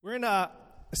We're in a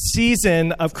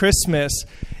season of Christmas.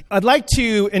 I'd like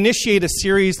to initiate a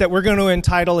series that we're going to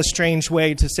entitle A Strange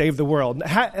Way to Save the World.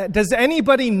 Does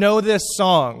anybody know this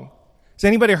song? Has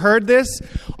anybody heard this?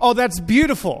 Oh, that's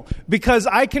beautiful, because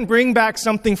I can bring back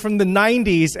something from the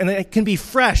 90s and it can be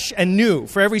fresh and new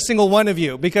for every single one of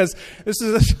you, because this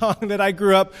is a song that I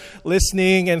grew up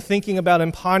listening and thinking about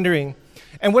and pondering.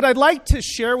 And what I'd like to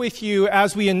share with you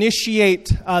as we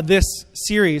initiate this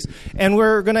series, and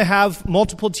we're going to have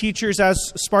multiple teachers, as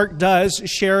Spark does,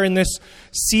 share in this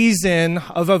season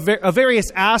of various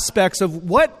aspects of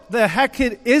what the heck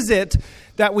is it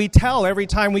that we tell every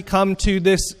time we come to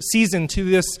this season, to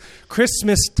this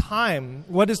Christmas time.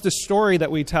 What is the story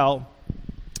that we tell?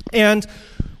 And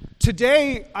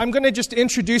today, I'm going to just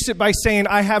introduce it by saying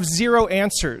I have zero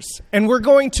answers. And we're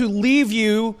going to leave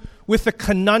you with a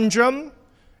conundrum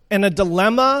and a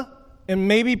dilemma, and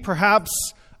maybe perhaps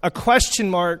a question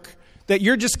mark that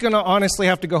you're just going to honestly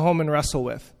have to go home and wrestle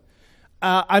with.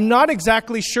 I'm not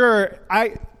exactly sure.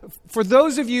 For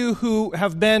those of you who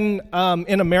have been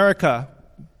in America,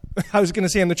 I was going to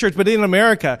say in the church, but in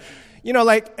America, you know,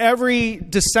 like every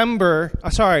October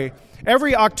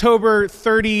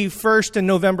 31st and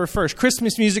November 1st,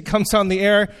 Christmas music comes on the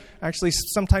air. Actually,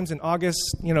 sometimes in August.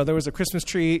 You know, there was a Christmas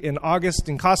tree in August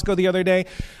in Costco the other day,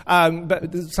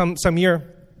 but some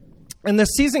year. And the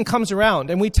season comes around,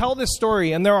 and we tell this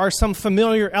story, and there are some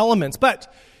familiar elements.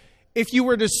 But if you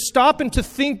were to stop and to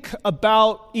think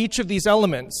about each of these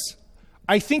elements,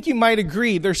 I think you might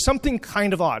agree there's something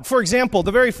kind of odd. For example,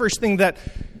 the very first thing that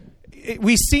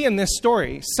we see in this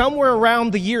story, somewhere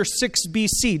around the year 6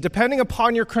 BC, depending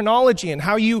upon your chronology and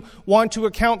how you want to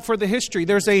account for the history,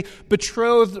 there's a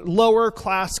betrothed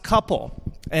lower-class couple,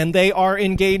 and they are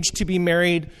engaged to be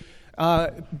married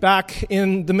back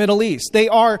in the Middle East. They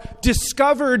are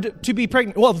discovered to be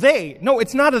pregnant. Well,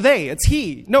 it's not a they, it's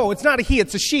he. No, it's not a he,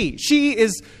 it's a she. She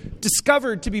is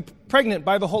discovered to be pregnant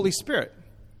by the Holy Spirit.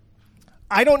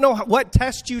 I don't know what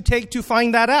test you take to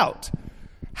find that out.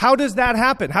 How does that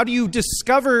happen? How do you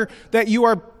discover that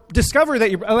you're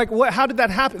like, what? How did that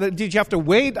happen? Did you have to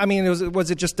wait? I mean,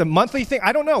 was it just a monthly thing?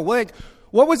 I don't know. Like,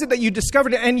 what was it that you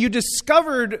discovered? And you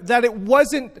discovered that it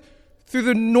wasn't through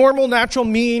the normal natural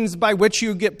means by which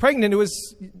you get pregnant. It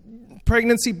was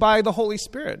pregnancy by the Holy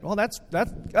Spirit. Well, that's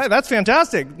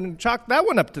fantastic. Chalk that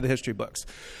one up to the history books.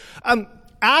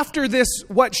 After this,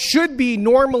 what should be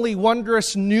normally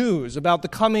wondrous news about the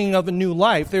coming of a new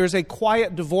life, there is a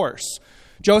quiet divorce.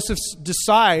 Joseph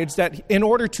decides that in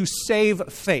order to save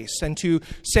face and to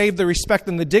save the respect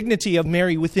and the dignity of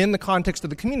Mary within the context of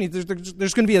the community,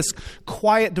 there's going to be a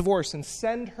quiet divorce and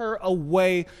send her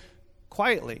away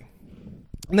quietly.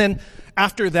 And then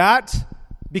after that,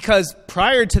 because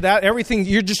prior to that, everything,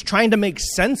 you're just trying to make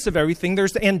sense of everything.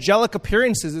 There's the angelic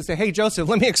appearances that say, hey, Joseph,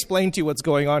 let me explain to you what's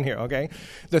going on here, okay?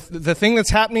 The thing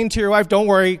that's happening to your wife, don't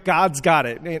worry, God's got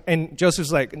it. And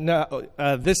Joseph's like, no,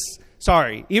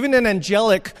 sorry. Even an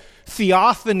angelic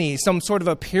theophany, some sort of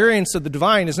appearance of the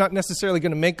divine, is not necessarily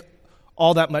going to make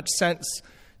all that much sense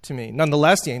to me.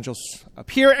 Nonetheless, the angels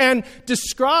appear and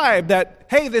describe that,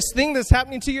 hey, this thing that's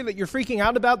happening to you that you're freaking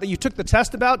out about, that you took the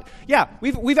test about, yeah,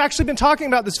 we've actually been talking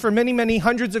about this for many, many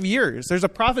hundreds of years. There's a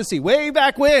prophecy way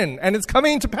back when, and it's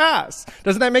coming to pass.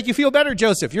 Doesn't that make you feel better,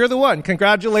 Joseph? You're the one.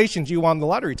 Congratulations, you won the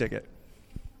lottery ticket.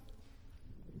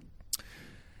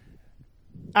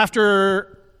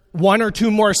 After one or two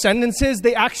more sentences,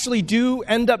 they actually do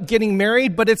end up getting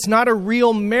married, but it's not a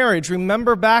real marriage.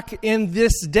 Remember, back in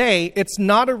this day, it's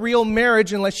not a real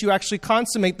marriage unless you actually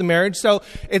consummate the marriage. So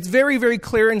it's very, very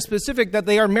clear and specific that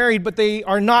they are married, but they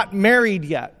are not married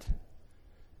yet.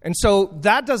 And so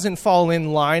that doesn't fall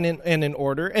in line and in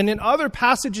order. And in other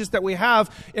passages that we have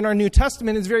in our New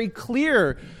Testament, it's very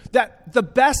clear that the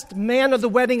best man of the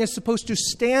wedding is supposed to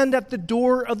stand at the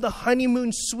door of the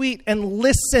honeymoon suite and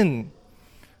listen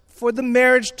for the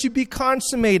marriage to be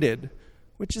consummated,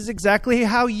 which is exactly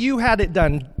how you had it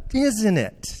done, isn't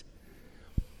it?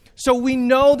 So we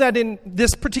know that in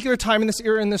this particular time, in this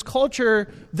era, in this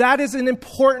culture, that is an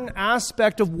important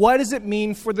aspect of what does it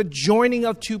mean for the joining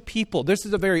of two people. This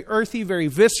is a very earthy, very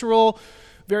visceral,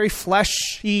 very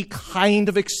fleshy kind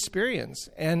of experience.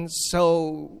 And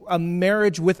so a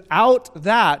marriage without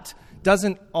that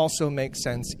doesn't also make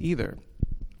sense either.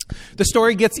 The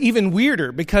story gets even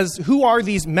weirder because who are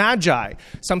these magi?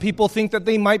 Some people think that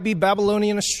they might be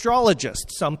Babylonian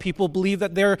astrologists. Some people believe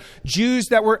that they're Jews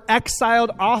that were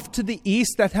exiled off to the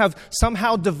east that have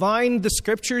somehow divined the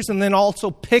scriptures and then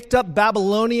also picked up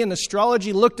Babylonian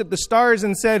astrology, looked at the stars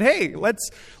and said, hey,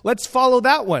 let's follow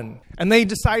that one. And they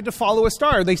decide to follow a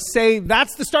star. They say,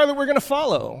 that's the star that we're going to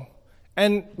follow.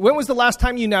 And when was the last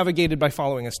time you navigated by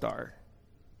following a star?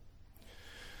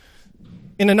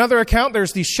 In another account,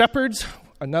 there's these shepherds,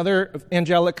 another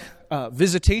angelic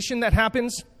visitation that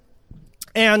happens.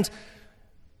 And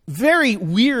very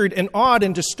weird and odd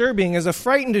and disturbing is a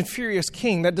frightened and furious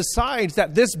king that decides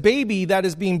that this baby that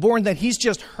is being born, that he's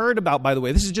just heard about, by the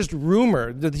way, this is just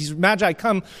rumor, that these magi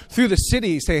come through the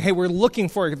city, say, hey, we're looking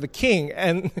for the king.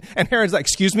 And Herod's like,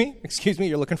 excuse me,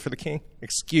 you're looking for the king?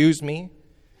 Excuse me?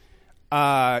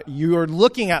 You're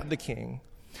looking at the king.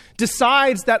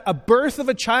 Decides that a birth of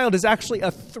a child is actually a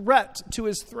threat to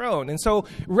his throne. And so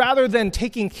rather than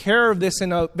taking care of this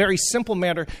in a very simple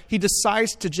manner, he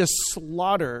decides to just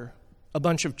slaughter a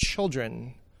bunch of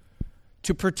children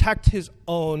to protect his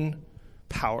own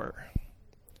power.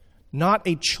 Not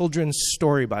a children's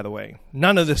story, by the way.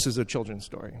 None of this is a children's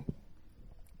story.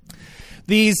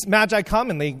 These magi come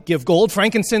and they give gold,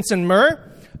 frankincense, and myrrh.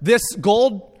 This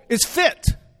gold is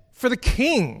fit for the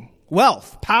king.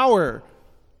 Wealth, power,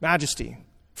 majesty.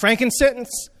 Frankincense,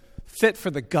 fit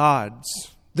for the gods,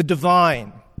 the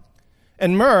divine.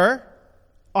 And myrrh,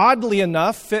 oddly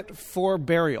enough, fit for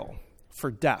burial, for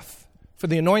death, for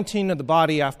the anointing of the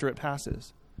body after it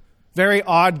passes. Very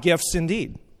odd gifts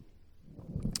indeed.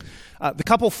 The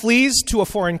couple flees to a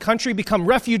foreign country, become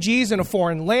refugees in a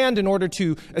foreign land in order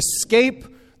to escape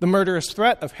the murderous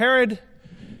threat of Herod.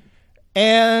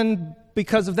 And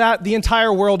because of that, the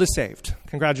entire world is saved.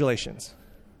 Congratulations.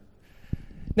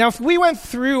 Now, if we went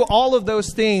through all of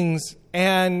those things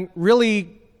and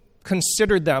really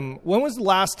considered them, when was the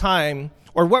last time,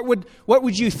 or what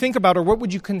would you think about, or what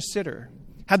would you consider?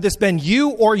 Had this been you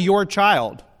or your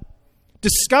child,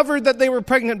 discovered that they were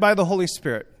pregnant by the Holy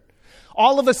Spirit,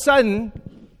 all of a sudden,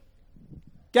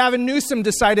 Gavin Newsom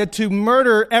decided to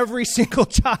murder every single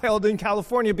child in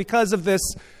California because of this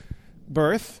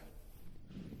birth.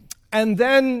 And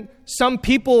then some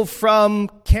people from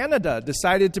Canada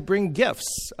decided to bring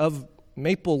gifts of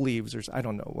maple leaves, or I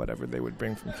don't know, whatever they would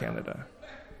bring from Canada.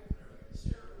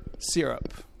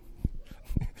 Syrup.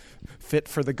 Fit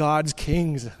for the gods,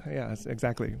 kings. Yeah,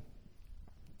 exactly.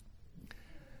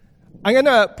 I'm going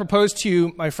to propose to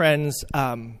you, my friends,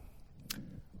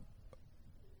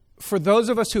 for those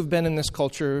of us who've been in this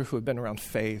culture, who have been around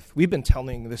faith, we've been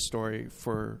telling this story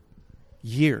for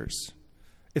years.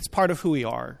 It's part of who we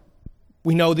are.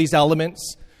 We know these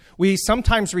elements. We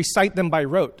sometimes recite them by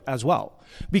rote as well,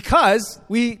 because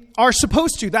we are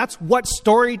supposed to. That's what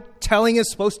storytelling is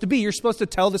supposed to be. You're supposed to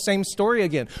tell the same story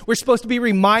again. We're supposed to be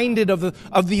reminded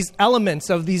of these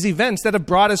elements, of these events that have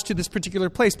brought us to this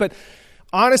particular place. But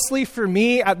honestly, for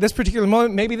me, at this particular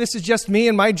moment, maybe this is just me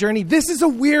and my journey, this is a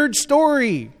weird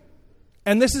story.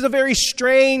 And this is a very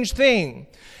strange thing.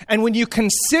 And when you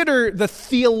consider the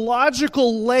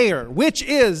theological layer, which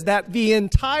is that the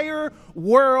entire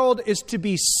world is to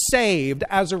be saved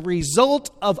as a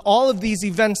result of all of these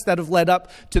events that have led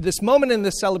up to this moment in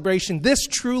this celebration, this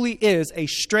truly is a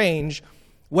strange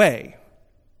way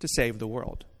to save the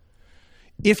world.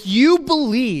 If you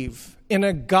believe in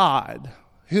a God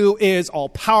who is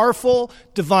all-powerful,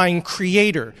 divine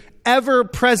creator,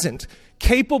 ever-present,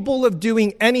 capable of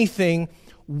doing anything,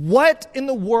 what in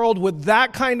the world would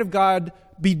that kind of God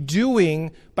be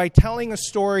doing by telling a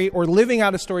story or living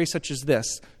out a story such as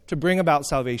this to bring about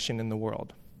salvation in the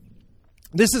world?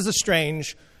 This is a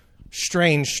strange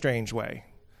way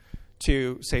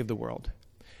to save the world.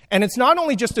 And it's not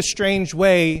only just a strange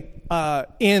way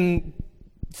in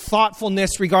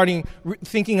thoughtfulness regarding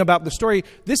thinking about the story.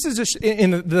 This is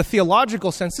in the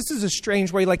theological sense. This is a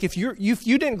strange way. Like if you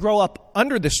didn't grow up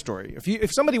under this story,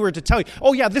 if somebody were to tell you,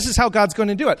 "Oh yeah, this is how God's going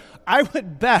to do it," I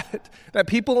would bet that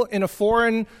people in a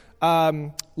foreign,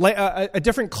 a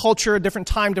different culture, a different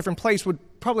time, different place would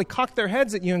probably cock their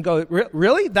heads at you and go,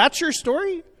 "Really? That's your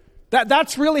story?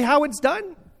 That's really how it's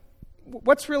done?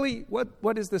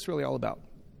 What is this really all about?"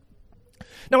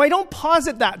 Now, I don't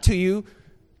posit that to you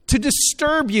to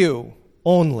disturb you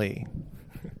only.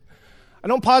 I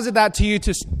don't posit that to you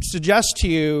to suggest to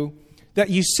you that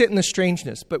you sit in the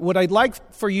strangeness. But what I'd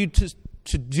like for you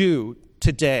to do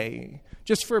today,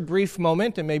 just for a brief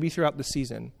moment and maybe throughout the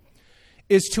season,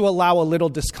 is to allow a little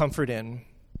discomfort in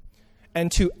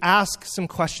and to ask some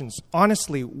questions.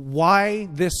 Honestly, why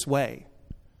this way?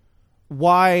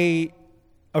 Why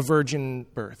a virgin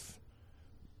birth?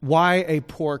 Why a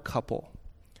poor couple?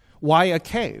 Why a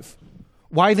cave?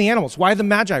 Why the animals? Why the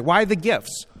magi? Why the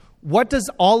gifts? What does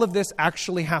all of this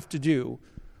actually have to do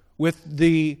with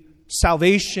the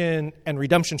salvation and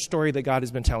redemption story that God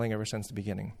has been telling ever since the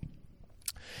beginning?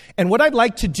 And what I'd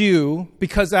like to do,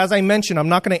 because as I mentioned, I'm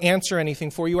not going to answer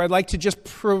anything for you, I'd like to just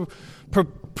provoke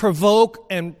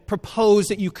and propose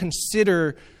that you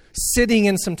consider sitting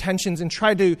in some tensions and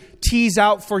try to tease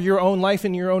out for your own life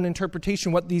and your own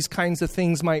interpretation what these kinds of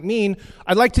things might mean,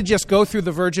 I'd like to just go through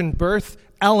the virgin birth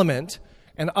element,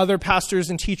 and other pastors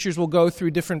and teachers will go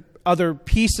through different other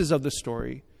pieces of the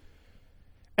story.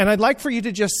 And I'd like for you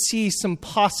to just see some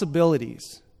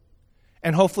possibilities.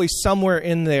 And hopefully somewhere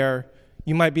in there,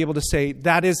 you might be able to say,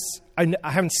 that is, I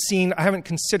haven't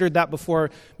considered that before.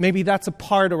 Maybe that's a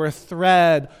part or a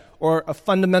thread or a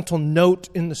fundamental note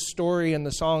in the story and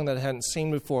the song that I hadn't seen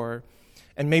before.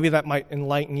 And maybe that might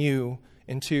enlighten you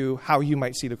into how you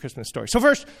might see the Christmas story. So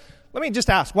first, let me just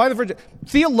ask, why the virgin?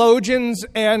 Theologians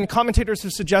and commentators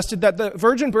have suggested that the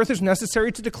virgin birth is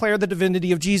necessary to declare the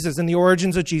divinity of Jesus and the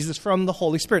origins of Jesus from the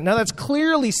Holy Spirit. Now, that's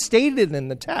clearly stated in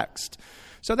the text.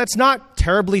 So that's not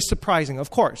terribly surprising.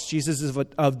 Of course, Jesus is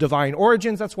of divine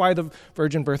origins. That's why the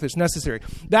virgin birth is necessary.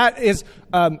 That is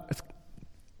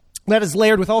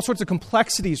layered with all sorts of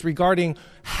complexities regarding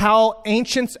how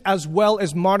ancients as well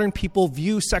as modern people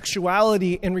view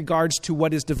sexuality in regards to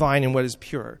what is divine and what is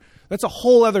pure. That's a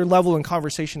whole other level in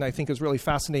conversation I think is really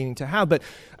fascinating to have. But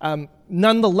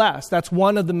nonetheless, that's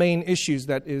one of the main issues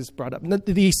that is brought up.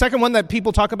 The second one that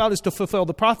people talk about is to fulfill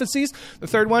the prophecies. The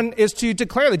third one is to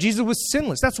declare that Jesus was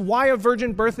sinless. That's why a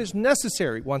virgin birth is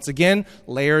necessary. Once again,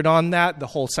 layered on that, the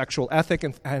whole sexual ethic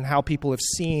and how people have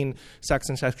seen sex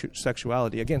and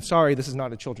sexuality. Again, sorry, this is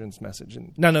not a children's message.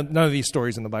 And none of these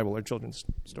stories in the Bible are children's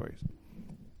stories.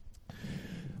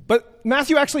 But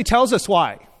Matthew actually tells us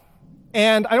why.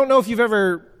 And I don't know if you've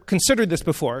ever considered this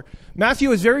before.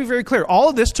 Matthew is very, very clear. All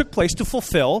of this took place to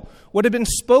fulfill what had been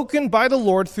spoken by the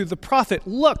Lord through the prophet.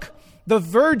 Look, the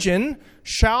virgin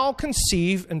shall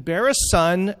conceive and bear a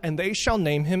son, and they shall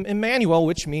name him Emmanuel,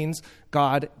 which means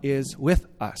God is with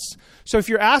us. So if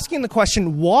you're asking the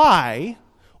question, why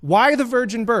the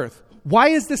virgin birth? Why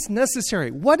is this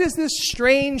necessary? What is this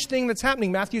strange thing that's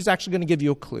happening? Matthew's actually going to give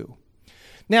you a clue.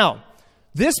 Now,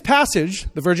 this passage,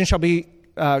 the virgin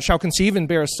shall conceive and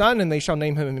bear a son, and they shall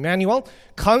name him Emmanuel,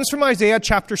 comes from Isaiah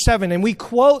chapter 7. And we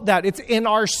quote that. It's in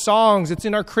our songs. It's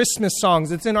in our Christmas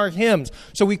songs. It's in our hymns.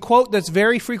 So we quote this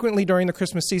very frequently during the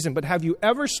Christmas season. But have you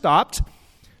ever stopped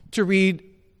to read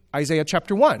Isaiah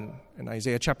chapter 1 and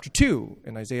Isaiah chapter 2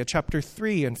 and Isaiah chapter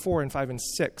 3 and 4 and 5 and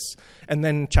 6 and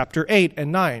then chapter 8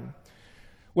 and 9?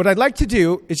 What I'd like to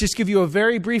do is just give you a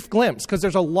very brief glimpse, because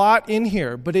there's a lot in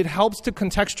here, but it helps to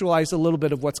contextualize a little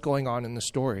bit of what's going on in the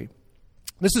story.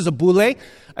 This is a boule.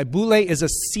 A boule is a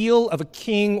seal of a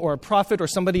king or a prophet or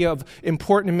somebody of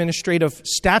important administrative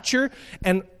stature.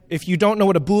 And if you don't know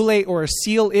what a boule or a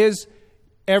seal is,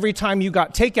 every time you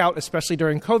got takeout, especially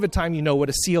during COVID time, you know what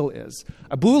a seal is.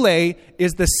 A boule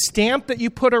is the stamp that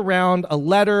you put around a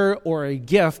letter or a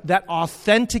gift that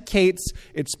authenticates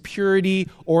its purity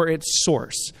or its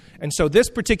source. And so this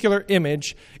particular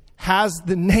image has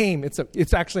the name,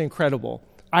 it's actually incredible,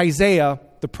 Isaiah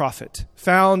the prophet,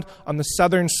 found on the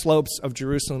southern slopes of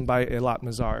Jerusalem by Eilat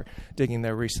Mazar, digging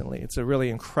there recently. It's a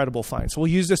really incredible find. So we'll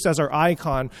use this as our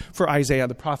icon for Isaiah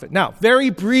the prophet. Now,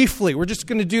 very briefly, we're just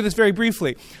going to do this very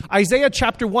briefly. Isaiah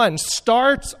chapter 1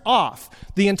 starts off,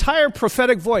 the entire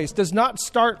prophetic voice does not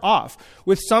start off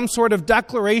with some sort of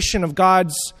declaration of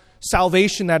God's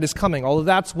salvation that is coming, although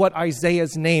that's what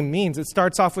Isaiah's name means. It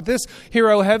starts off with this: "Hear,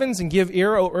 O heavens, and give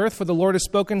ear, O earth, for the Lord has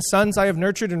spoken. Sons I have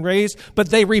nurtured and raised, but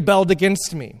they rebelled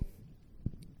against me."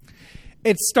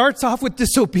 It starts off with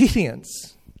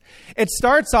disobedience. It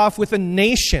starts off with a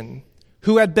nation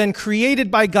who had been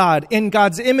created by God in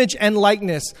God's image and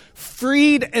likeness,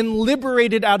 freed and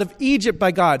liberated out of Egypt by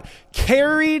God,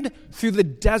 carried through the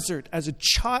desert as a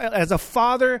child, as a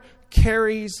father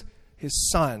carries his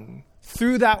son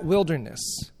through that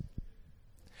wilderness.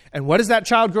 And what does that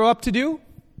child grow up to do?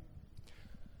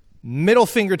 Middle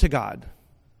finger to God.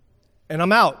 And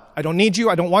I'm out. I don't need you.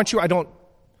 I don't want you.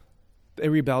 They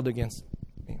rebelled against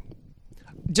me.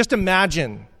 Just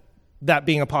imagine that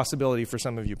being a possibility for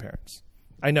some of you parents.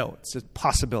 I know it's a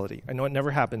possibility. I know it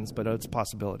never happens, but it's a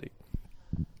possibility.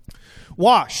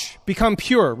 Wash, become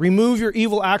pure, remove your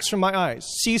evil acts from my eyes.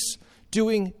 Cease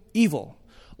doing evil.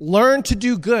 Learn to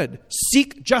do good,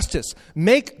 seek justice,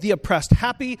 make the oppressed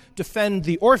happy, defend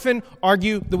the orphan,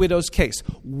 argue the widow's case.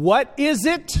 What is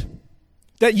it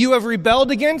that you have rebelled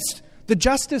against? The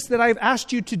justice that I've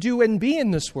asked you to do and be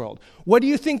in this world. What do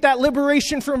you think that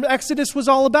liberation from Exodus was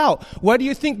all about? What do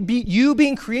you think you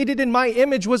being created in my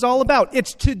image was all about?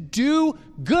 It's to do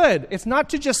good. It's not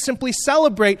to just simply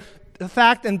celebrate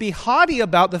fact and be haughty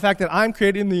about the fact that I'm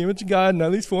created in the image of God, none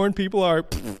of these foreign people are,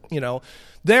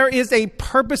 There is a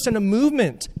purpose and a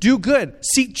movement. Do good.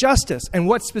 Seek justice. And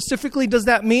what specifically does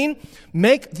that mean?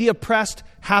 Make the oppressed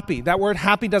happy. That word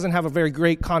happy doesn't have a very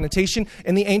great connotation.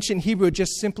 In the ancient Hebrew, it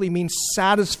just simply means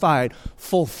satisfied,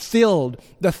 fulfilled.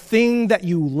 The thing that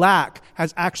you lack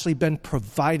has actually been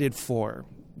provided for.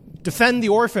 Defend the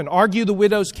orphan. Argue the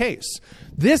widow's case.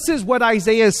 This is what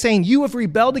Isaiah is saying. You have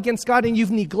rebelled against God and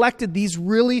you've neglected these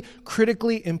really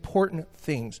critically important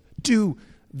things. Do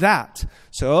that.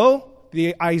 So,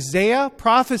 the Isaiah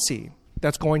prophecy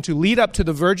that's going to lead up to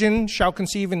the virgin shall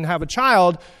conceive and have a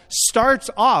child starts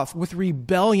off with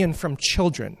rebellion from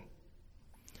children.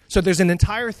 So there's an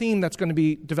entire theme that's going to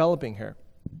be developing here.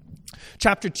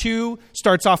 Chapter 2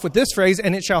 starts off with this phrase,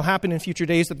 and it shall happen in future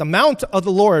days that the mount of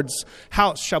the Lord's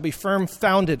house shall be firm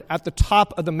founded at the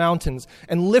top of the mountains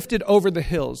and lifted over the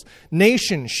hills.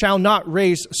 Nation shall not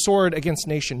raise sword against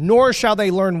nation, nor shall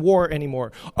they learn war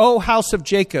anymore. O house of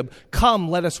Jacob, come,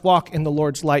 let us walk in the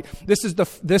Lord's light. This is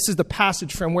the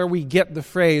passage from where we get the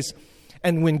phrase,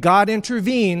 and when God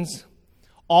intervenes,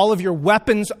 all of your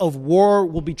weapons of war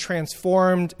will be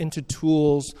transformed into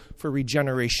tools for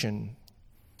regeneration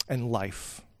and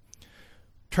life,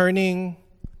 turning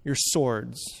your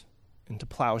swords into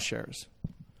plowshares.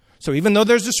 So even though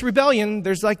there's this rebellion,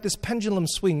 there's like this pendulum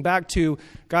swing back to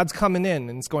God's coming in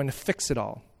and is going to fix it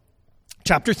all.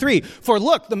 Chapter 3, for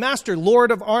look, the Master, Lord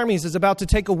of armies, is about to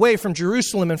take away from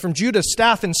Jerusalem and from Judah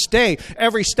staff and stay,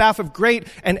 every staff of great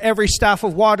and every staff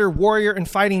of water, warrior and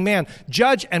fighting man,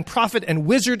 judge and prophet and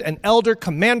wizard and elder,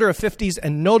 commander of 50s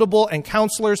and notable and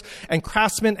counselors and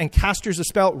craftsmen and casters of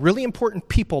spell, really important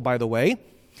people, by the way.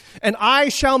 And I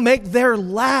shall make their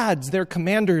lads their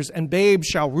commanders, and babes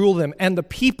shall rule them, and the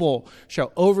people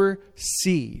shall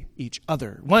oversee each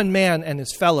other. One man and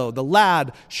his fellow, the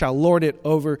lad shall lord it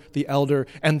over the elder,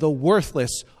 and the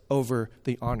worthless over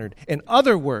the honored. In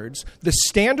other words, the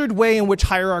standard way in which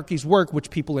hierarchies work, which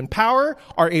people in power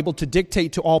are able to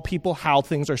dictate to all people how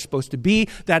things are supposed to be,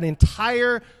 that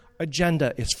entire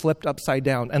agenda is flipped upside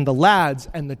down, and the lads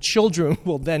and the children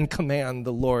will then command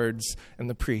the lords and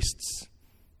the priests.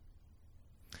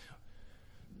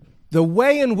 The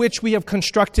way in which we have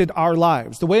constructed our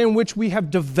lives, the way in which we have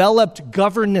developed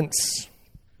governance,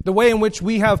 the way in which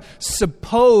we have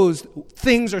supposed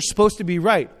things are supposed to be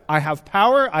right. I have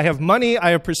power, I have money,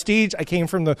 I have prestige, I came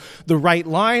from the right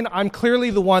line. I'm clearly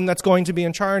the one that's going to be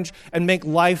in charge and make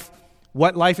life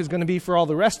what life is going to be for all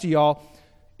the rest of y'all.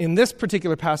 In this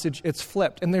particular passage, it's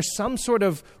flipped. And there's some sort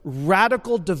of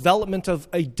radical development of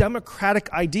a democratic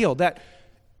ideal that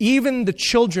even the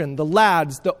children, the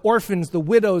lads, the orphans, the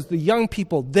widows, the young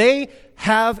people, they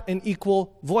have an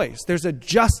equal voice. There's a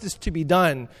justice to be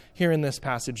done here in this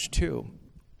passage too.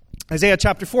 Isaiah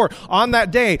chapter 4, on that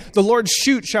day, the Lord's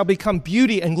shoot shall become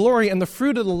beauty and glory, and the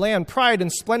fruit of the land, pride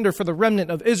and splendor for the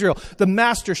remnant of Israel. The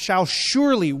Master shall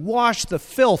surely wash the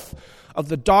filth of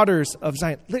the daughters of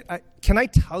Zion. Can I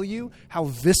tell you how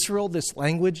visceral this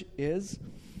language is?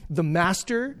 The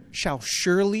Master shall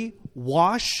surely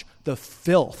wash the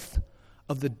filth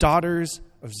of the daughters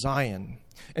of Zion.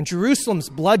 And Jerusalem's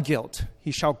blood guilt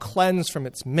he shall cleanse from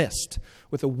its mist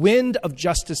with a wind of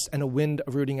justice and a wind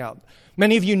of rooting out.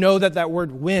 Many of you know that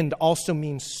word wind also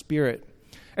means spirit.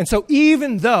 And so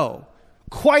even though,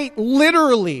 quite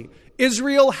literally,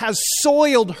 Israel has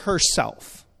soiled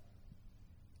herself,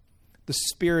 the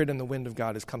spirit and the wind of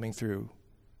God is coming through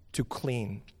to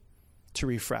clean, to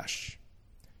refresh,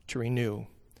 to renew,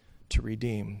 to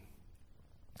redeem.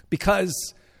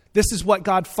 Because this is what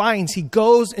God finds. He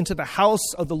goes into the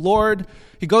house of the Lord.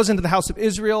 He goes into the house of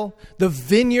Israel, the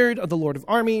vineyard of the Lord of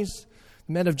armies.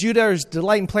 The men of Judah are his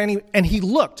delight in planting. And he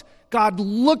looked. God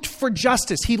looked for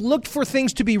justice. He looked for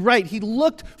things to be right. He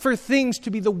looked for things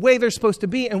to be the way they're supposed to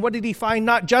be. And what did he find?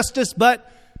 Not justice, but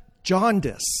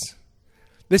jaundice.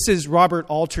 This is Robert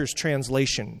Alter's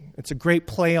translation. It's a great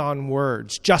play on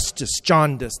words. Justice,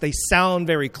 jaundice. They sound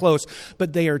very close,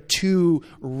 but they are two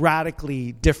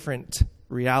radically different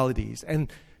realities.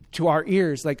 And to our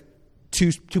ears, like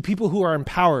to people who are in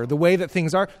power, the way that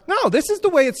things are, no, this is the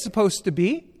way it's supposed to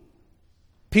be.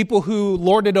 People who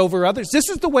lord it over others, this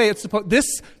is the way it's supposed.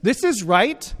 This is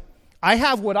right. I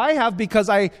have what I have because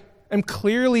I am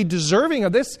clearly deserving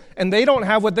of this, and they don't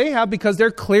have what they have because they're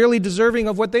clearly deserving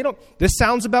of what they don't. This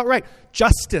sounds about right.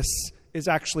 Justice is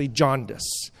actually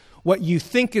jaundice. What you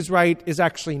think is right is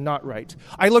actually not right.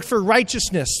 I looked for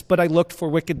righteousness, but I looked for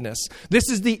wickedness. This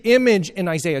is the image in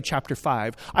Isaiah chapter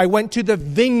 5. I went to the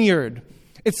vineyard.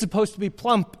 It's supposed to be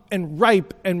plump and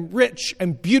ripe and rich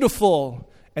and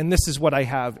beautiful, and this is what I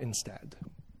have instead.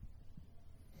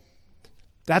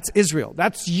 That's Israel.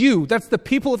 That's you. That's the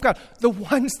people of God. The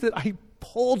ones that I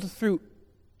pulled through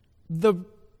the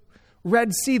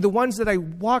Red Sea, the ones that I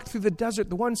walked through the desert,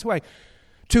 the ones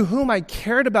to whom I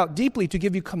cared about deeply to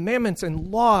give you commandments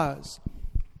and laws.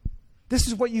 This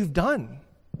is what you've done.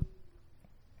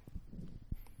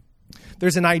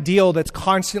 There's an ideal that's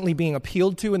constantly being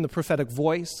appealed to in the prophetic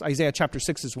voice. Isaiah chapter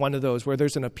 6 is one of those where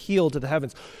there's an appeal to the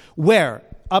heavens. Where?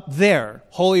 Up there,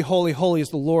 holy, holy, holy is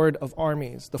the Lord of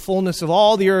armies, the fullness of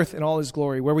all the earth in all his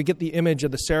glory, where we get the image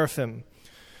of the seraphim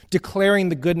declaring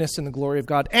the goodness and the glory of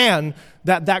God, and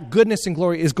that goodness and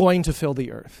glory is going to fill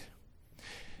the earth.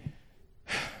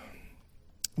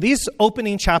 These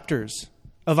opening chapters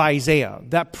of Isaiah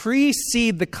that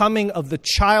precede the coming of the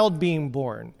child being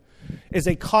born is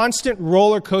a constant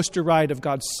roller coaster ride of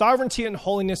God's sovereignty and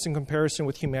holiness in comparison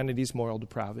with humanity's moral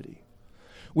depravity.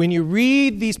 When you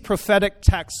read these prophetic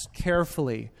texts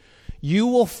carefully, you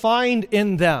will find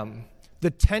in them the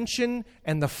tension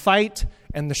and the fight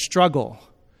and the struggle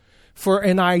for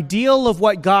an ideal of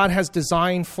what God has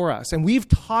designed for us. And we've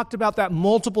talked about that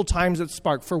multiple times at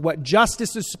Spark, for what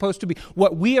justice is supposed to be,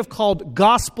 what we have called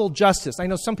gospel justice. I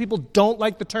know some people don't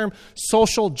like the term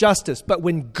social justice, but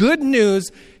when good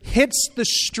news hits the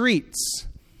streets,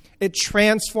 it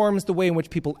transforms the way in which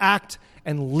people act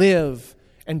and live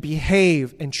and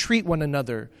behave and treat one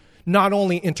another, not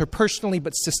only interpersonally,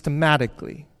 but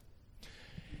systematically.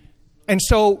 And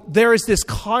so there is this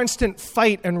constant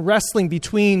fight and wrestling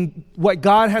between what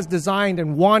God has designed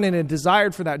and wanted and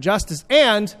desired for that justice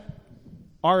and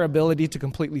our ability to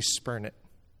completely spurn it.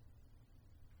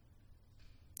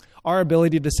 Our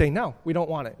ability to say, no, we don't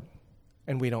want it,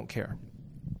 and we don't care.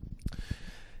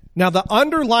 Now, the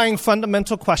underlying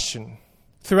fundamental question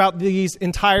throughout these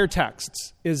entire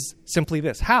texts is simply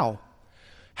this: how?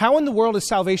 How in the world is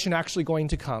salvation actually going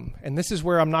to come? And this is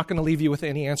where I'm not going to leave you with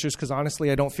any answers, because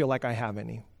honestly, I don't feel like I have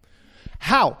any.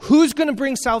 How? Who's going to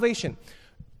bring salvation?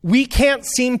 We can't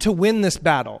seem to win this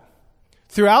battle.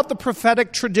 Throughout the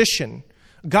prophetic tradition,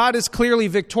 God is clearly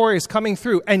victorious coming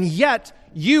through, and yet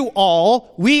we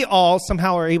all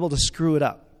somehow are able to screw it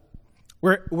up.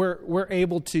 We're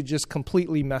able to just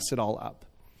completely mess it all up.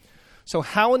 So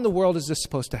how in the world is this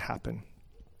supposed to happen?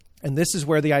 And this is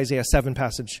where the Isaiah 7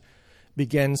 passage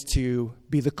begins to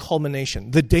be the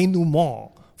culmination, the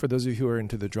denouement, for those of you who are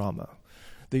into the drama,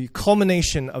 the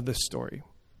culmination of this story.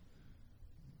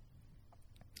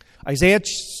 Isaiah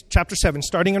chapter 7,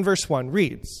 starting in verse 1,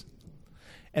 reads,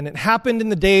 "And it happened in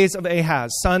the days of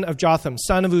Ahaz, son of Jotham,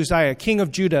 son of Uzziah, king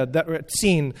of Judah, that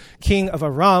Rezin, king of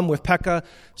Aram, with Pekah,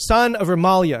 son of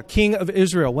Remaliah, king of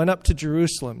Israel, went up to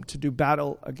Jerusalem to do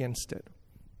battle against it."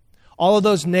 All of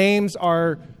those names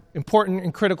are important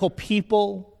and critical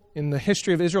people in the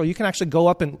history of Israel. You can actually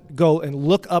go and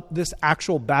look up this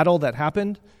actual battle that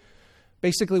happened.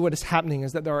 Basically what is happening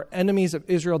is that there are enemies of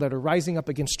Israel that are rising up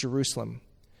against Jerusalem.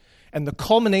 And the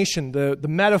culmination, the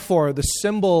metaphor, the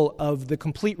symbol of the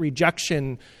complete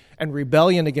rejection and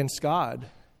rebellion against God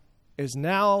is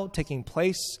now taking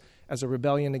place as a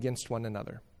rebellion against one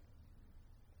another.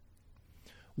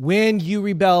 When you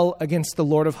rebel against the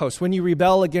Lord of hosts, when you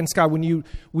rebel against God, when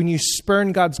you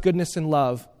spurn God's goodness and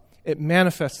love, it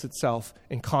manifests itself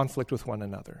in conflict with one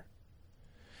another.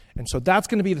 And so that's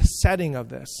going to be the setting of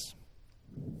this.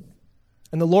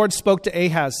 And the Lord spoke to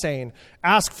Ahaz, saying,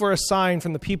 "Ask for a sign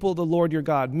from the people of the Lord your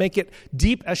God. Make it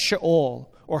deep as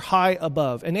Sheol, or high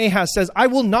above." And Ahaz says, "I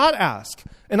will not ask,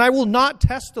 and I will not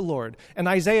test the Lord." And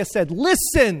Isaiah said,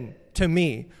 "Listen to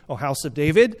me, O house of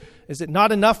David. Is it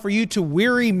not enough for you to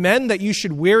weary men that you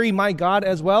should weary my God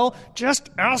as well? Just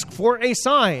ask for a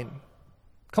sign.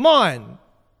 Come on."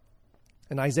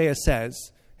 And Isaiah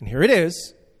says, and here it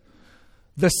is,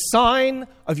 "The sign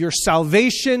of your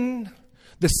salvation,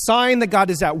 the sign that God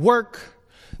is at work,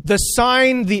 the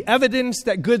sign, the evidence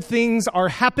that good things are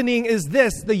happening is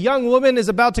this: the young woman is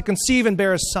about to conceive and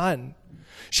bear a son.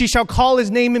 She shall call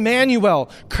his name Emmanuel.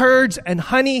 Curds and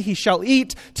honey he shall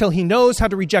eat till he knows how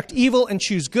to reject evil and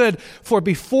choose good. For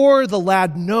before the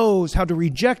lad knows how to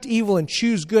reject evil and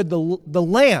choose good, the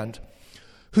land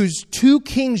whose 2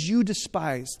 kings you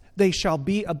despise, they shall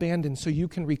be abandoned," so you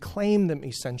can reclaim them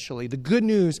essentially. The good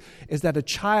news is that a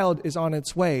child is on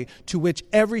its way, to which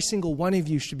every single one of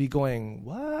you should be going,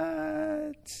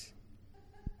 "What?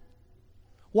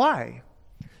 Why?"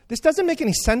 This doesn't make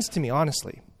any sense to me,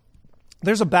 honestly.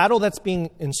 There's a battle that's being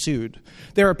ensued.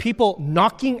 There are people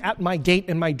knocking at my gate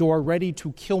and my door ready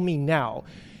to kill me now.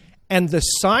 And the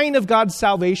sign of God's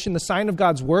salvation, the sign of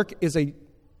God's work, is a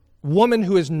woman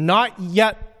who is not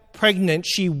yet pregnant.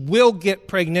 She will get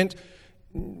pregnant,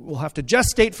 will have to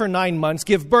gestate for 9 months,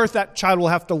 give birth. That child will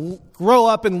have to grow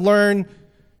up and learn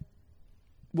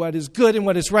what is good and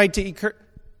what is right to eat.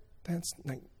 That's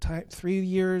like 3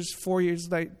 years, 4 years,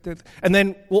 and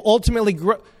then we'll ultimately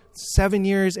grow 7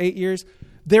 years, 8 years.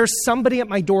 There's somebody at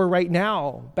my door right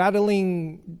now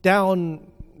battling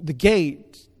down the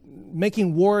gate,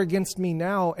 making war against me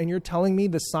now, and you're telling me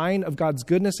the sign of God's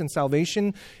goodness and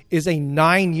salvation is a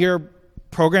 9-year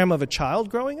program of a child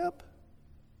growing up?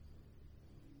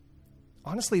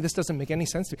 Honestly, this doesn't make any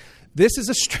sense to me. This is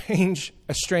a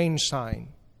strange sign.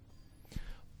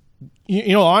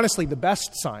 You know, honestly, the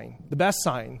best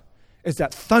sign is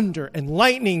that thunder and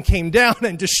lightning came down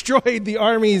and destroyed the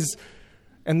armies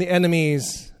and the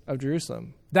enemies of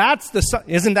Jerusalem.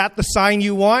 Isn't that the sign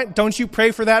you want? Don't you pray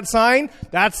for that sign?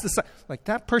 That's the sign. Like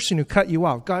that person who cut you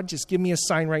off. God, just give me a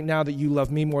sign right now that you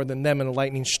love me more than them, and the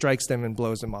lightning strikes them and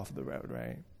blows them off the road,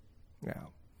 right? Yeah.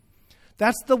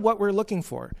 That's what we're looking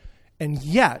for. And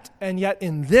yet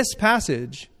in this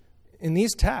passage, in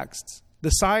these texts, the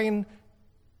sign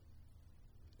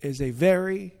is a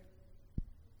very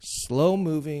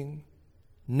slow-moving,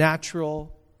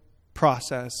 natural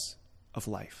process of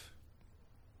life.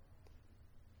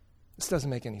 This doesn't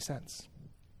make any sense.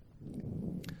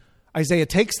 Isaiah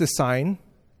takes this sign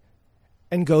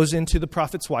and goes into the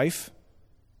prophet's wife.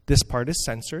 This part is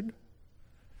censored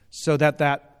so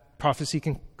that prophecy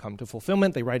can come to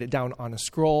fulfillment. They write it down on a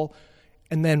scroll.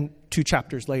 And then 2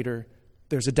 chapters later,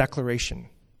 there's a declaration.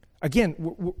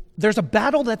 Again, there's a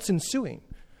battle that's ensuing.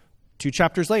 2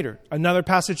 chapters later, another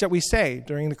passage that we say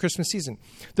during the Christmas season.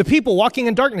 The people walking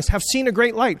in darkness have seen a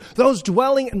great light. Those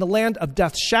dwelling in the land of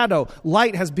death's shadow,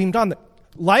 light has beamed on them.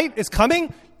 Light is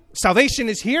coming. Salvation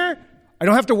is here. I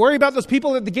don't have to worry about those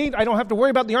people at the gate. I don't have to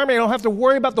worry about the army. I don't have to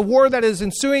worry about the war that is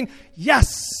ensuing.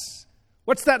 Yes.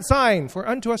 What's that sign? For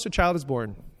unto us a child is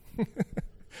born.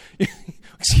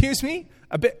 Excuse me?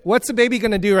 What's the baby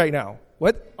going to do right now?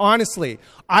 What? Honestly,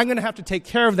 I'm going to have to take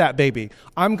care of that baby.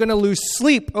 I'm going to lose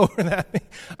sleep over that.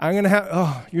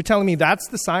 You're telling me that's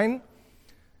the sign?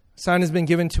 Sign has been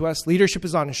given to us. Leadership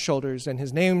is on his shoulders, and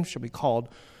his name shall be called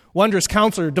Wondrous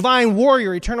Counselor, Divine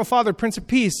Warrior, Eternal Father, Prince of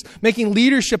Peace, making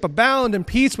leadership abound and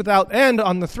peace without end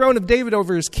on the throne of David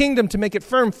over his kingdom to make it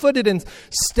firm-footed and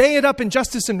stay it up in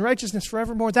justice and righteousness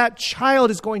forevermore. That child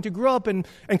is going to grow up and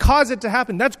cause it to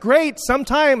happen. That's great.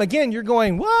 Sometime, again, you're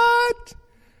going, what?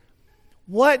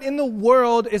 What in the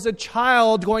world is a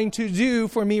child going to do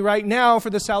for me right now for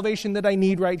the salvation that I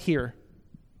need right here?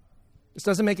 This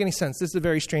doesn't make any sense. This is a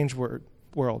very strange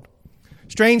world.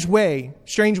 Strange way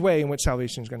in which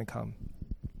salvation is going to come.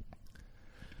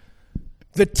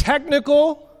 The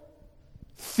technical,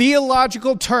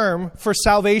 theological term for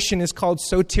salvation is called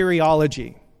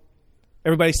soteriology.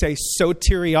 Everybody say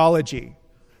soteriology.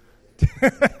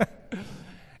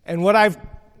 And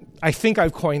I think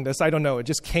I've coined this. I don't know. It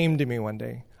just came to me one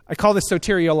day. I call this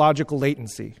soteriological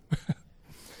latency.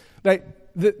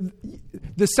 That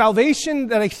the salvation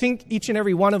that I think each and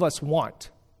every one of us want,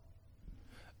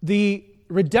 the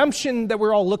redemption that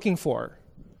we're all looking for,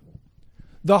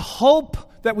 the hope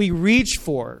that we reach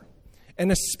for,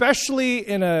 and especially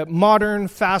in a modern,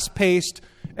 fast-paced,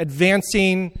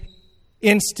 advancing,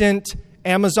 instant,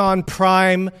 Amazon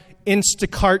Prime,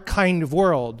 Instacart kind of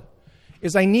world,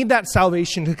 is I need that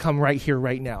salvation to come right here,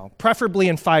 right now, preferably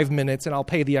in 5 minutes, and I'll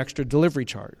pay the extra delivery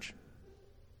charge.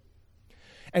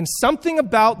 And something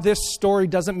about this story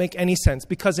doesn't make any sense,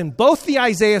 because in both the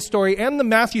Isaiah story and the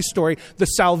Matthew story, the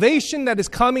salvation that is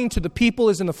coming to the people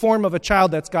is in the form of a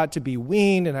child that's got to be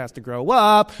weaned and has to grow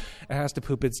up, and has to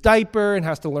poop its diaper, and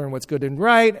has to learn what's good and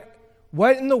right.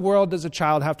 What in the world does a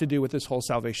child have to do with this whole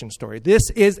salvation story? This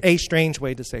is a strange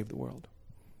way to save the world.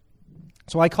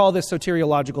 So I call this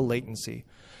soteriological latency.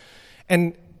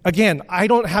 And again, I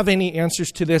don't have any answers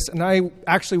to this, and I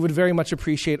actually would very much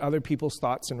appreciate other people's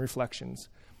thoughts and reflections.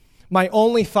 My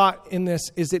only thought in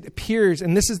this is it appears,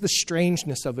 and this is the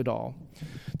strangeness of it all,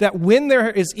 that when there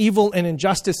is evil and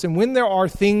injustice, and when there are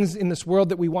things in this world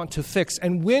that we want to fix,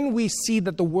 and when we see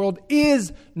that the world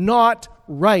is not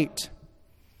right,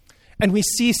 and we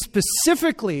see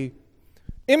specifically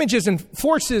images and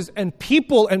forces and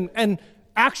people and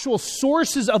actual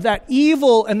sources of that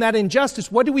evil and that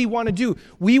injustice, what do we want to do?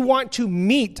 We want to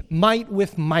meet might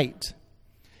with might.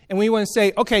 And we want to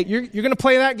say, okay, you're going to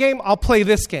play that game, I'll play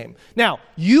this game. Now,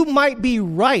 you might be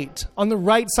right on the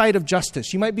right side of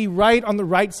justice. You might be right on the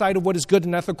right side of what is good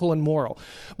and ethical and moral.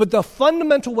 But the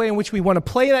fundamental way in which we want to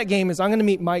play that game is I'm going to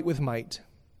meet might with might.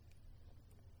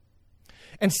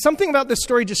 And something about this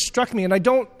story just struck me, and I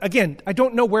don't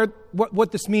know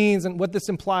what this means and what this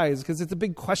implies, because it's a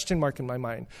big question mark in my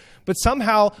mind. But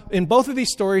somehow, in both of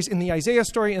these stories, in the Isaiah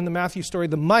story and the Matthew story,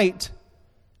 the might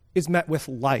is met with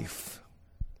life,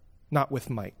 not with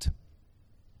might.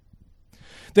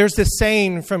 There's this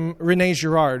saying from René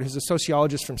Girard, who's a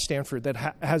sociologist from Stanford,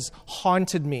 that has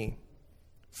haunted me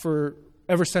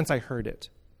ever since I heard it.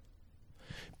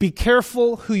 Be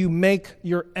careful who you make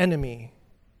your enemy,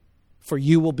 for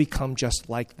you will become just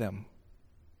like them.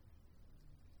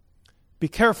 Be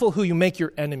careful who you make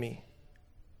your enemy,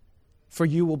 for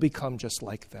you will become just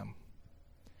like them.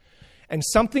 And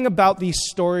something about these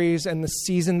stories and the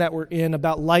season that we're in,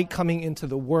 about light coming into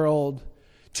the world,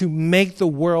 to make the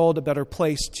world a better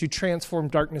place, to transform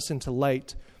darkness into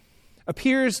light,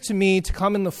 appears to me to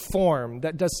come in the form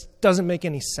that doesn't make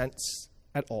any sense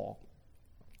at all.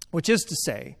 Which is to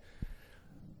say,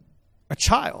 a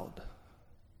child,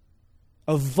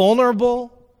 a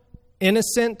vulnerable,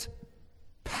 innocent,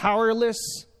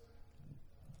 powerless,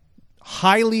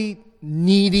 highly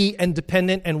needy and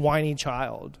dependent and whiny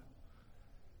child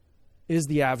is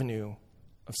the avenue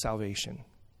of salvation.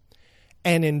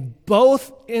 And in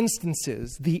both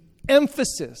instances, the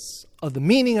emphasis of the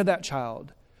meaning of that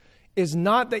child is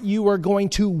not that you are going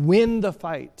to win the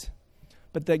fight,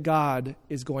 but that God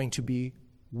is going to be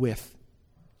with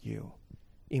you.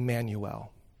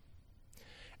 Emmanuel.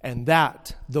 And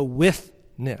that, the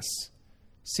withness,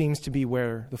 seems to be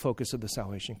where the focus of the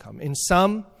salvation comes. In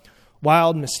some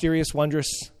wild, mysterious,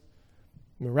 wondrous,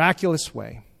 miraculous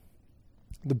way,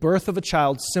 the birth of a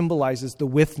child symbolizes the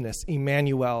withness,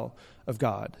 Emmanuel, of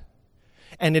God.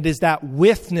 And it is that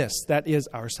withness that is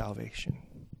our salvation.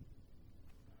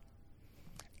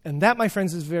 And that, my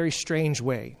friends, is a very strange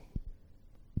way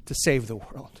to save the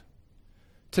world.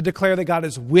 To declare that God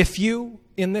is with you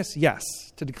in this? Yes,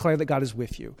 to declare that God is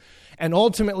with you. And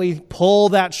ultimately pull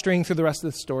that string through the rest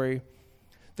of the story,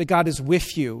 that God is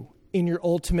with you in your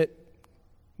ultimate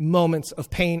moments of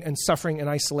pain and suffering and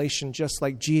isolation, just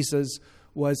like Jesus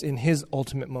was in his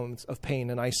ultimate moments of pain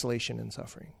and isolation and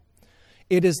suffering.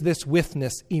 It is this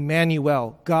withness,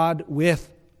 Emmanuel, God with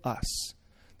us,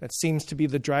 that seems to be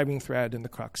the driving thread in the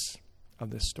crux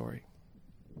of this story.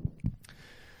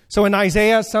 So in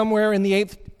Isaiah, somewhere in the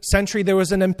 8th century, there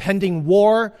was an impending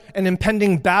war, an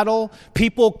impending battle,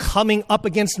 people coming up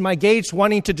against my gates,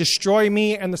 wanting to destroy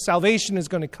me, and the salvation is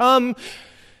going to come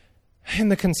in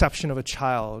the conception of a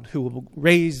child who will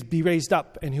be raised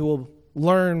up and who will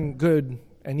learn good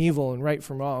and evil and right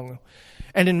from wrong.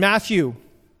 And in Matthew,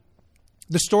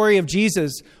 the story of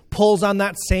Jesus pulls on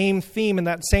that same theme and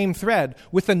that same thread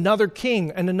with another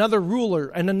king and another ruler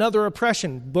and another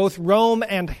oppression, both Rome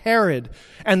and Herod.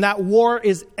 And that war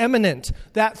is imminent.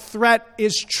 That threat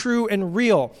is true and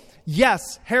real.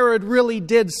 Yes, Herod really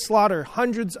did slaughter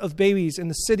hundreds of babies in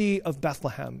the city of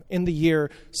Bethlehem in the year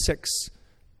 6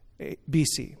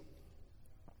 BC.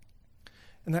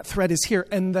 And that threat is here.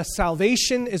 And the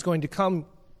salvation is going to come,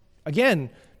 again,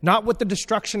 not with the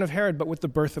destruction of Herod, but with the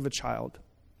birth of a child.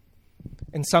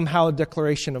 And somehow a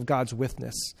declaration of God's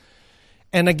witness.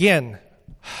 And again,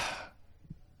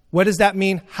 what does that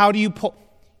mean? How do you pull?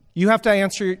 You have to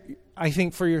answer, I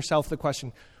think, for yourself the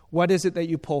question, what is it that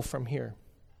you pull from here?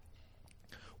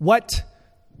 What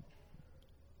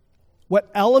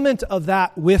element of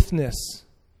that witness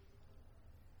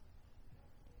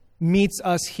meets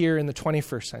us here in the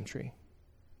 21st century?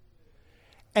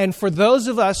 And for those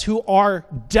of us who are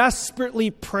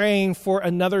desperately praying for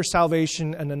another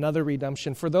salvation and another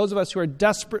redemption, for those of us who are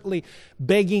desperately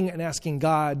begging and asking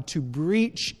God to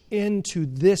breach into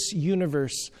this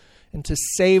universe and to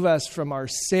save us from our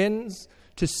sins,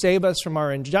 to save us from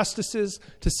our injustices,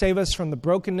 to save us from the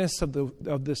brokenness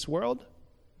of this world,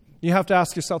 you have to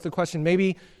ask yourself the question,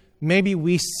 maybe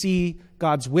we see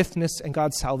God's witness and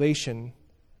God's salvation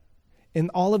in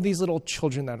all of these little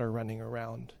children that are running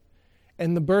around.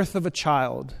 And the birth of a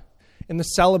child, and the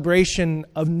celebration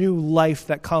of new life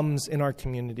that comes in our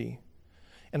community.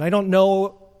 And I don't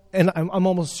know, and I'm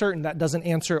almost certain that doesn't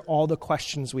answer all the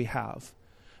questions we have.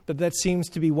 But that seems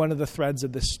to be one of the threads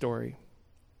of this story.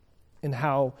 In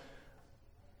how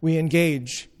we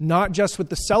engage, not just with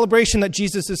the celebration that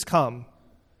Jesus has come,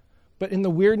 but in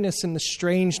the weirdness and the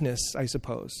strangeness, I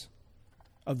suppose,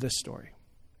 of this story.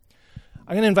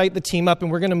 I'm going to invite the team up,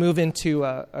 and we're going to move into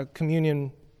a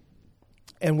communion.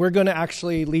 And we're going to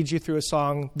actually lead you through a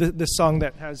song, this song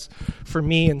that has, for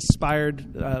me,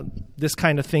 inspired this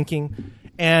kind of thinking.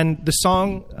 And the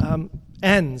song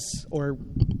ends or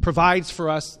provides for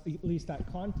us at least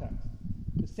that context,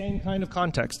 the same kind of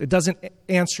context. It doesn't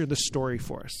answer the story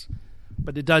for us,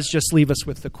 but it does just leave us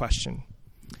with the question.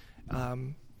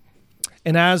 And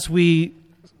as we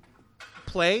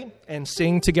play and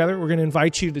sing together, we're going to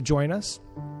invite you to join us.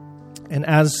 And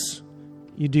as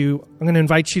you do, I'm going to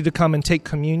invite you to come and take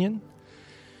communion.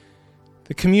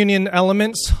 The communion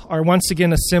elements are once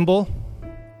again a symbol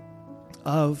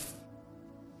of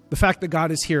The fact that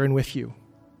God is here and with you.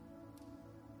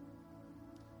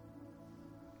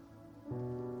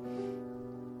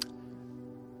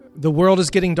 The world is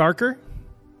getting darker.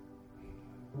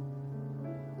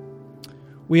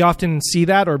 We often see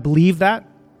that or believe that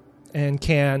and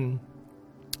can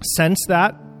sense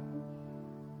that.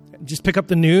 Just pick up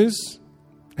the news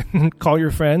and call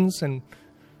your friends and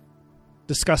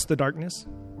discuss the darkness.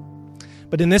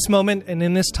 But in this moment and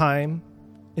in this time,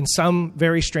 in some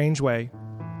very strange way,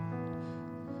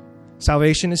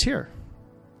 salvation is here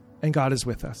and God is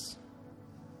with us.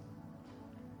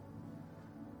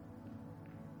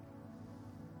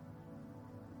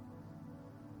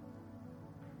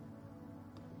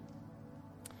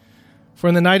 For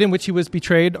in the night in which he was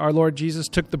betrayed, our Lord Jesus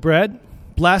took the bread,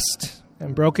 blessed,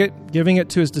 and broke it, giving it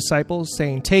to his disciples,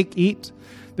 saying, "Take, eat.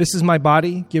 This is my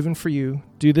body given for you.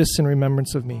 Do this in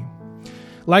remembrance of me."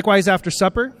 Likewise, after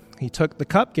supper, he took the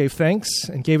cup, gave thanks,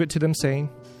 and gave it to them,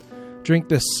 saying, "Drink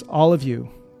this, all of you.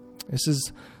 This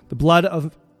is the blood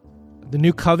of the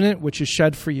new covenant, which is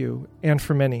shed for you and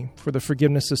for many for the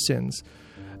forgiveness of sins.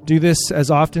 Do this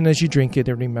as often as you drink it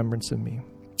in remembrance of me."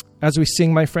 As we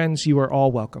sing, my friends, you are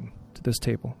all welcome to this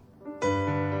table.